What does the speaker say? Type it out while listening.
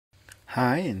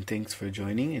Hi, and thanks for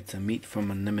joining. It's Amit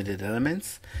from Unlimited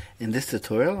Elements. In this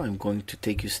tutorial, I'm going to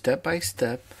take you step by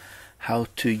step how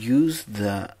to use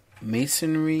the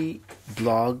Masonry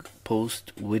blog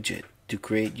post widget to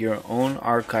create your own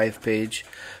archive page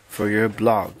for your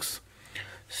blogs.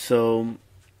 So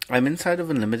I'm inside of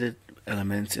Unlimited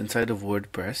Elements, inside of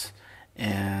WordPress,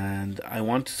 and I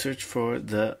want to search for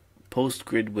the post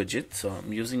grid widget. So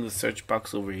I'm using the search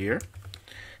box over here.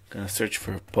 I'm going to search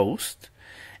for post.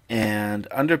 And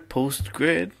under post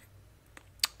grid,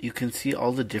 you can see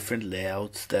all the different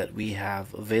layouts that we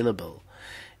have available.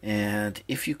 And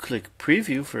if you click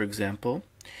preview, for example,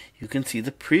 you can see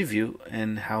the preview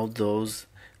and how those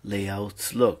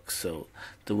layouts look. So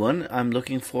the one I'm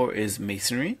looking for is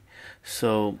Masonry.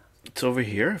 So it's over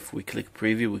here. If we click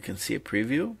preview, we can see a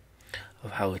preview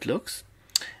of how it looks.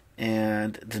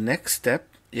 And the next step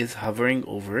is hovering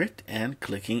over it and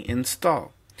clicking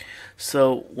install.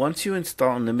 So once you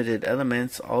install Unlimited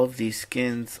Elements, all of these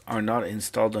skins are not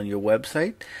installed on your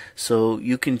website, so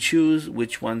you can choose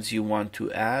which ones you want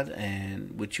to add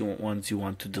and which ones you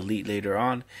want to delete later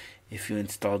on if you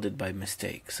installed it by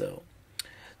mistake. So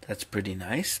that's pretty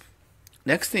nice.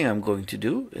 Next thing I'm going to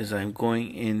do is I'm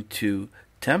going into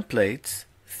Templates,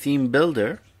 Theme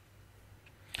Builder,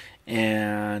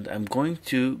 and I'm going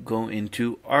to go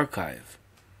into Archive.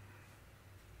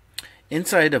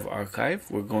 Inside of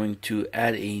archive, we're going to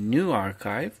add a new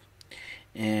archive,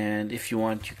 and if you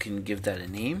want, you can give that a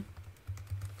name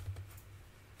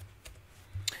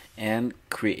and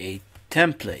create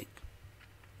template.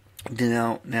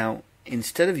 Now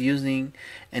instead of using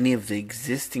any of the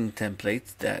existing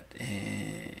templates that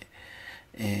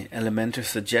Elementor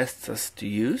suggests us to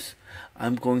use,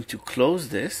 I'm going to close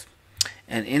this,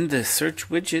 and in the search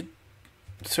widget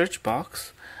search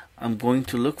box, I'm going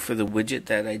to look for the widget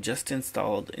that I just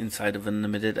installed inside of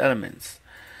Unlimited Elements.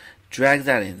 Drag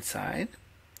that inside,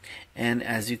 and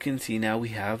as you can see, now we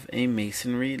have a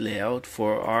Masonry layout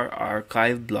for our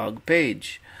archive blog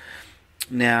page.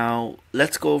 Now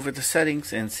let's go over the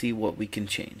settings and see what we can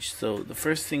change. So the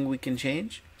first thing we can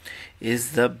change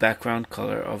is the background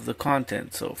color of the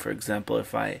content. So for example,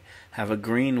 if I have a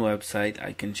green website,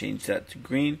 I can change that to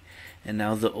green, and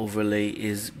now the overlay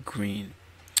is green.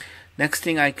 Next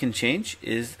thing I can change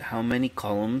is how many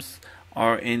columns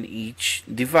are in each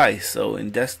device. So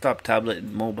in desktop, tablet,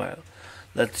 and mobile.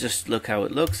 Let's just look how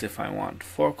it looks if I want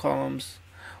 4 columns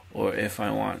or if I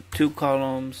want 2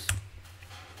 columns.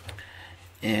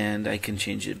 And I can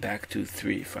change it back to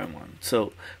 3 if I want.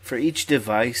 So for each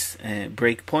device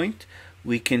breakpoint,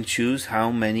 we can choose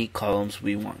how many columns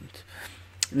we want.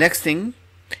 Next thing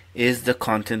is the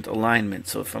content alignment.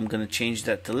 So if I'm going to change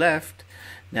that to left,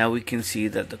 now we can see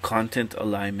that the content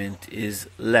alignment is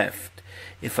left.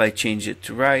 If I change it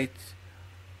to right,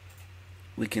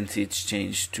 we can see it's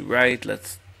changed to right.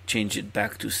 Let's change it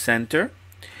back to center.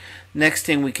 Next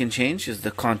thing we can change is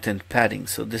the content padding.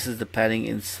 So this is the padding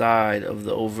inside of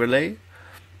the overlay.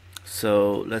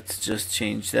 So let's just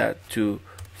change that to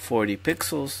 40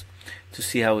 pixels to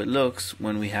see how it looks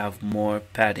when we have more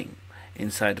padding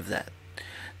inside of that.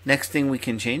 Next thing we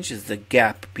can change is the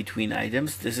gap between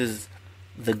items. This is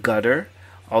the gutter,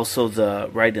 also the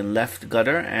right and left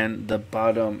gutter, and the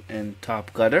bottom and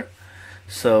top gutter.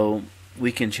 So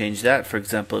we can change that. For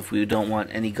example, if we don't want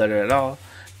any gutter at all,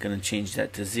 I'm going to change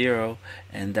that to 0,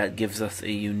 and that gives us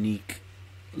a unique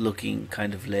looking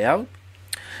kind of layout.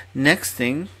 Next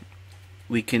thing,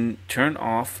 we can turn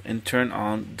off and turn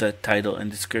on the title and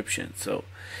description. So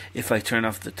if I turn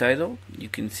off the title, you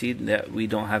can see that we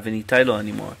don't have any title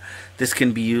anymore. This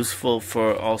can be useful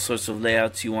for all sorts of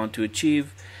layouts you want to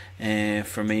achieve,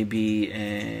 for maybe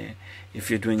if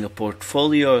you're doing a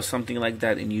portfolio or something like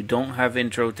that and you don't have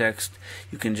intro text,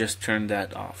 you can just turn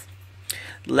that off.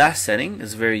 Last setting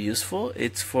is very useful.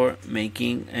 It's for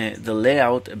making the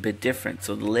layout a bit different.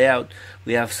 So the layout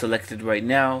we have selected right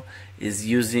now is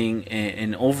using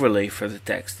an overlay for the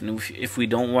text, and if we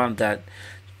don't want that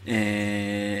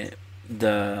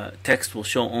the text will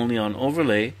show only on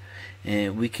overlay,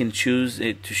 we can choose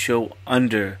it to show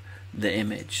under the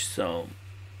image. So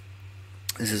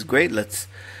this is great. Let's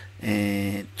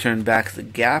turn back the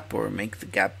gap or make the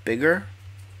gap bigger,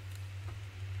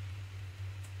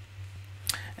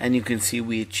 and you can see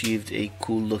we achieved a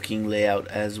cool looking layout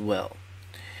as well.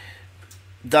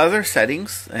 The other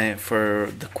settings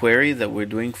for the query that we're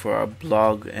doing for our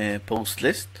blog post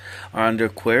list are under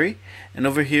query, and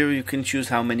over here you can choose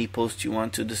how many posts you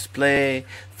want to display,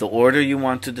 the order you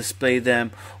want to display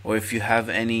them, or if you have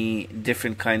any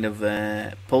different kind of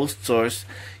post source,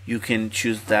 you can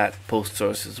choose that post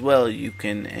source as well. You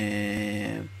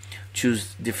can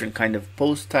choose different kind of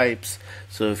post types.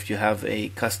 So if you have a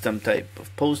custom type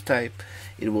of post type,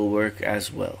 it will work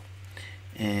as well.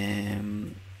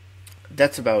 And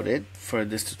that's about it for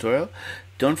this tutorial.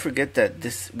 Don't forget that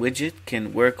this widget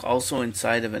can work also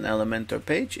inside of an Elementor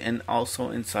page and also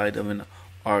inside of an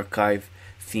archive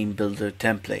theme builder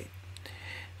template.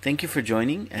 Thank you for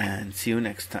joining, and see you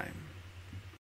next time.